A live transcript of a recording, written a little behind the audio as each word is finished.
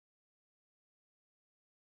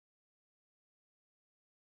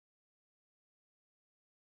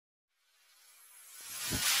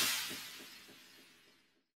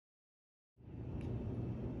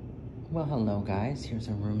Well, hello guys. Here's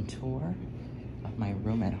a room tour of my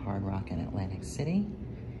room at Hard Rock in Atlantic City.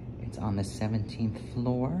 It's on the 17th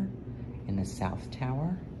floor in the South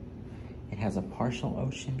Tower. It has a partial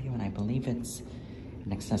ocean view and I believe it's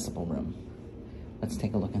an accessible room. Let's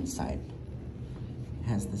take a look inside. It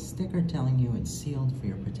has the sticker telling you it's sealed for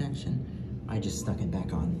your protection. I just stuck it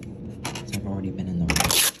back on, so I've already been in the room.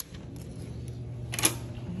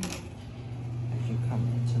 As you come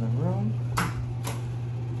into the room,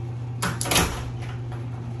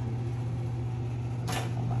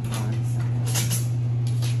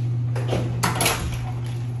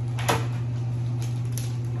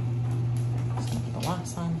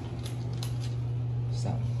 locks on.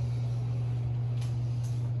 So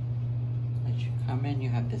as you come in, you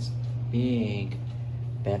have this big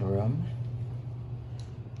bedroom,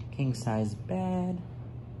 king size bed,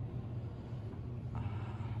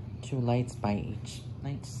 2 lights by each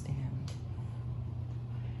nightstand.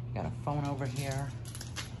 You got a phone over here.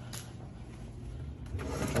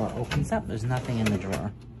 The drawer opens up. There's nothing in the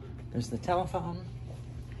drawer. There's the telephone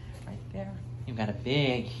right there. You've got a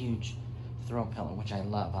big, huge throw pillow, which I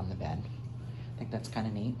love on the bed. I think that's kind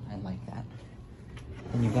of neat. I like that.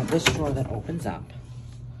 And you've got this drawer that opens up.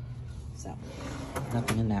 So,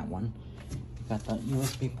 nothing in that one. You've got the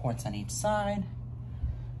USB ports on each side.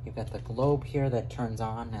 You've got the globe here that turns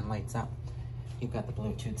on and lights up. You've got the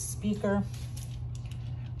Bluetooth speaker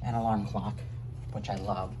and alarm clock, which I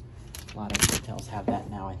love. A lot of hotels have that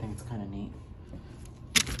now. I think it's kind of neat.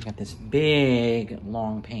 You've got this big,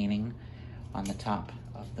 long painting on the top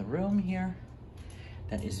of the room here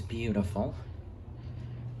that is beautiful.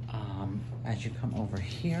 As you come over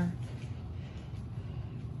here,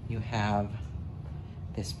 you have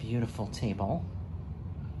this beautiful table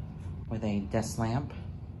with a desk lamp,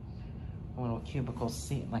 a little cubicle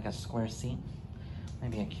seat, like a square seat,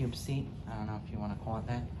 maybe a cube seat. I don't know if you want to call it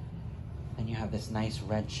that. Then you have this nice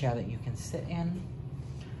red chair that you can sit in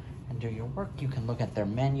and do your work. You can look at their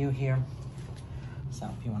menu here. So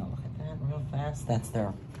if you want to look at that real fast, that's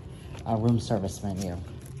their room service menu.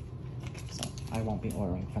 So I won't be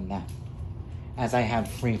ordering from that, as I have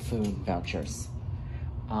free food vouchers.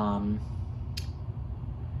 Here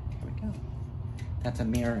we go. That's a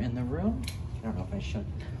mirror in the room. I don't know if I should.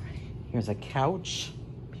 Here's a couch,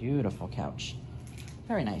 beautiful couch.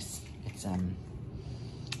 Very nice. It's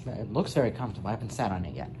it looks very comfortable. I haven't sat on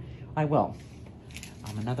it yet. I will.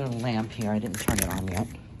 Another lamp here. I didn't turn it on yet.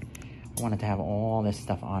 I wanted to have all this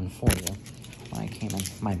stuff on for you when I came in.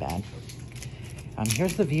 My bad.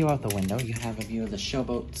 Here's the view out the window. You have a view of the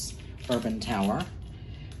Showboats Urban Tower,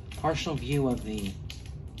 partial view of the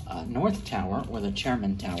North Tower, or the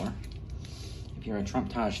Chairman Tower, if you're a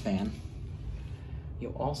Trump Taj fan. You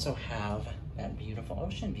also have that beautiful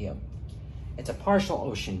ocean view. It's a partial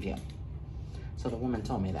ocean view. So the woman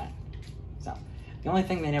told me that. So the only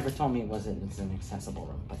thing they never told me was it's an accessible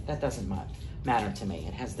room, but that doesn't matter to me.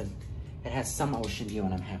 It has some ocean view,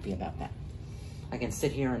 and I'm happy about that. I can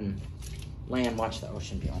sit here and lay and watch the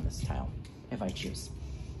ocean view on this tile if I choose.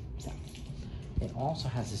 So it also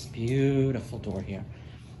has this beautiful door here.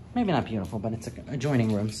 Maybe not beautiful, but it's an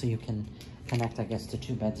adjoining room, so you can connect, I guess, to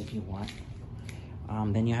 2 beds if you want.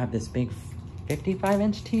 Then you have this big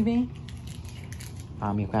 55-inch TV.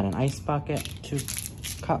 You've got an ice bucket, 2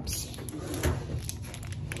 cups,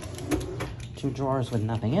 2 drawers with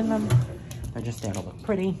nothing in them. They're just there to look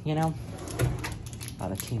pretty, you know.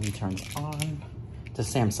 The TV turns on. It's a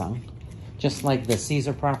Samsung. Just like the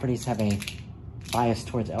Caesar properties have a bias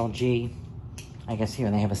towards LG, I guess here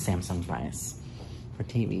they have a Samsung bias for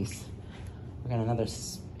TVs. We've got another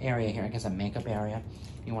area here, I guess a makeup area,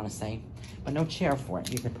 you want to say. But no chair for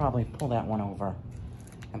it. You could probably pull that one over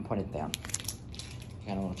and put it there. You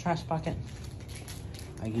got a little trash bucket.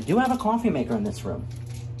 You do have a coffee maker in this room,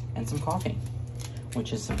 and some coffee,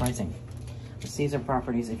 which is surprising. The Caesar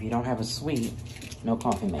properties, if you don't have a suite, no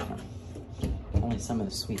coffee maker. Only some of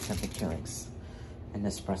the suites have the Keurigs and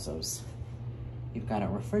Nespressos. You've got a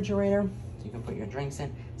refrigerator, so you can put your drinks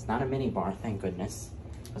in. It's not a mini bar, thank goodness,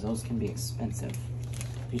 because those can be expensive.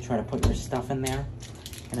 If you try to put your stuff in there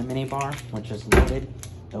in a mini bar, which is loaded,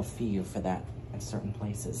 they'll fee you for that at certain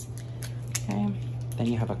places. Okay, then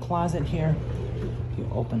you have a closet here. You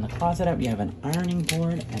open the closet up, you have an ironing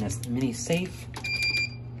board and a mini safe.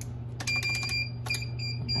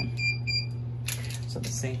 Okay. So the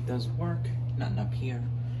safe does work. Nothing up here.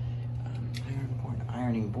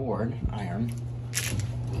 Ironing board, iron.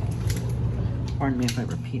 Pardon me if I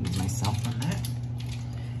repeated myself on that.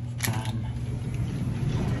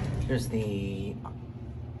 Here's the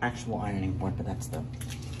actual ironing board, but that's the,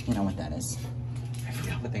 you know what that is. I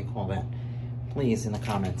forgot what they call that. Please, in the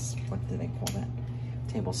comments, what do they call that?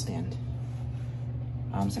 table stand.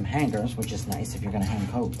 Some hangers, which is nice if you're gonna hang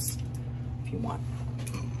coats, if you want.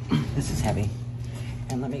 This is heavy.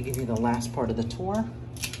 And let me give you the last part of the tour,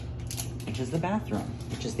 which is the bathroom,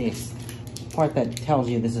 which is the part that tells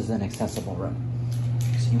you this is an accessible room.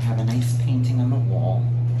 So you have a nice painting on the wall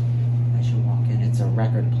as you walk in. It's a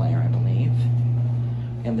record player, I believe.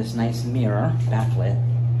 You have this nice mirror, backlit.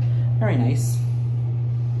 Very nice.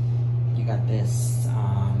 You got this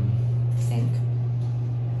sink.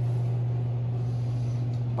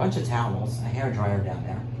 Bunch of towels, a hair dryer down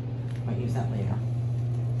there. Might use that later.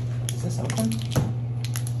 Is this open?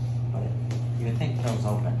 But you would think that it was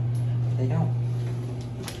open, but they don't.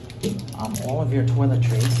 All of your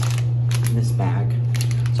toiletries in this bag.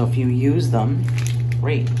 So if you use them,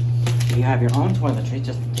 great. If you have your own toiletries,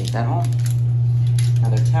 just take that home.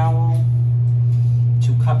 Another towel,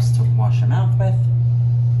 2 cups to wash your mouth with,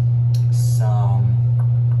 some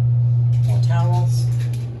more towels,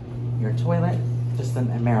 your toilet, just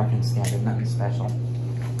an American standard, nothing special.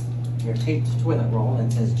 Your taped toilet roll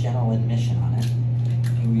that says general admission on it.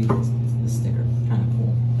 If you read the sticker, kind of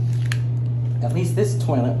cool. At least this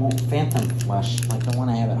toilet won't phantom flush like the one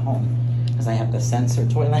I have at home, because I have the sensor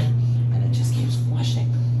toilet and it just keeps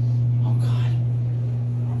flushing. Oh God.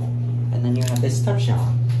 And then you have this tub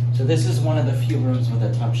shower. So this is one of the few rooms with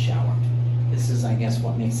a tub shower. This is, I guess,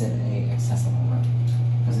 what makes it a accessible room,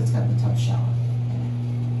 because it's got the tub shower.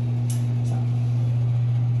 So,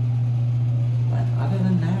 but other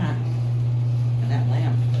than that, and that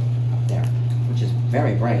lamp up there, which is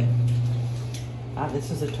very bright,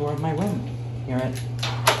 this is a tour of my room here at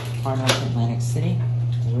Farmhouse Atlantic City,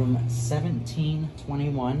 room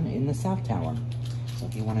 1721 in the South Tower. So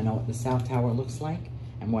if you want to know what the South Tower looks like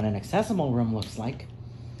and what an accessible room looks like,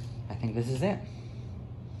 I think this is it.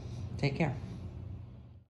 Take care.